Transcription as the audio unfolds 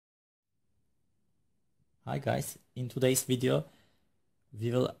Hi guys, in today's video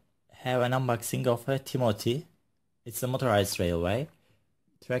we will have an unboxing of a Timothy. It's a motorized railway,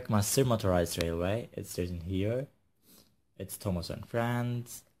 Trackmaster motorized railway. It's written here. It's Thomas and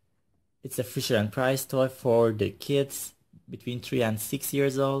Friends. It's a Fisher and Price toy for the kids between 3 and 6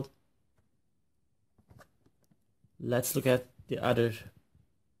 years old. Let's look at the other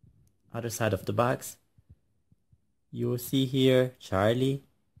side of the box. You will see here Charlie,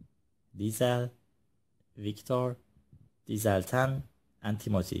 Diesel, Victor, Diesel 10, and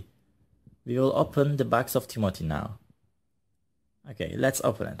Timothy. We will open the box of Timothy now. Okay, let's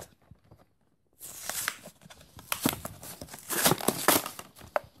open it.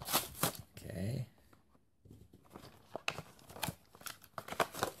 Okay.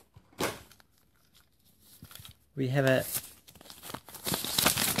 We have a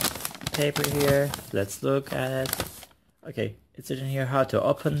paper here. Let's look at it. Okay, it's written here how to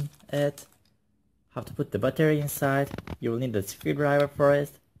open it, how to put the battery inside. You will need a screwdriver for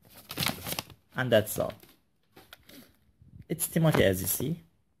it, and that's all. It's Timothy, as you see.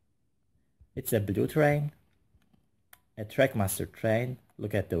 It's a blue train, a Trackmaster train.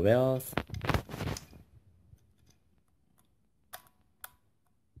 Look at the wheels.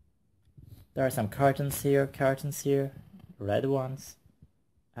 There are some cartons here, red ones,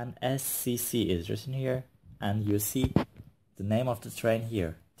 and SCC is written here, and you see the name of the train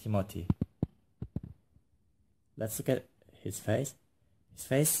here, Timothy. Let's look at his face. His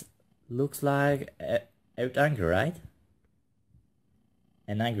face looks like out angry, right?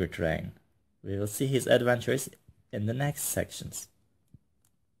 An angry train. We will see his adventures in the next sections.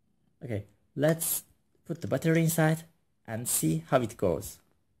 Okay, let's put the battery inside and see how it goes.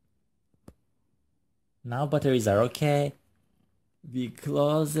 Now batteries are okay. We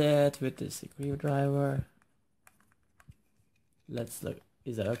close it with the screwdriver. Let's look.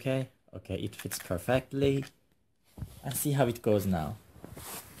 Is that okay? Okay, it fits perfectly. And see how it goes now.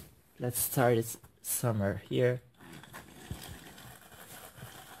 Let's start it somewhere here.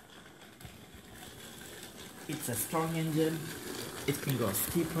 It's a strong engine. It can go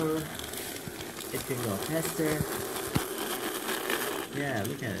steeper. It can go faster. Yeah,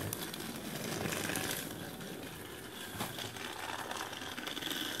 look at it.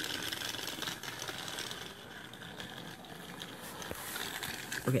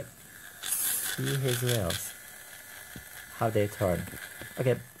 Okay, see his wheels, how they turn.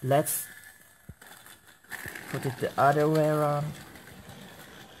 Okay, let's put it the other way around.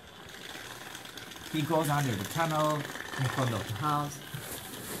 He goes under the tunnel in front of the house.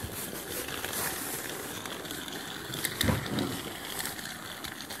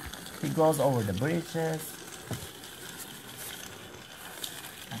 He goes over the bridges.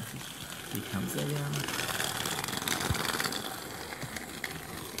 And he comes again.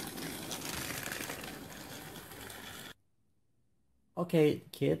 Okay,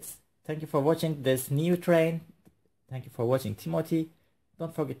 kids, thank you for watching this new train. Thank you for watching Timothy.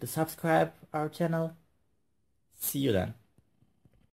 Don't forget to subscribe our channel. See you then.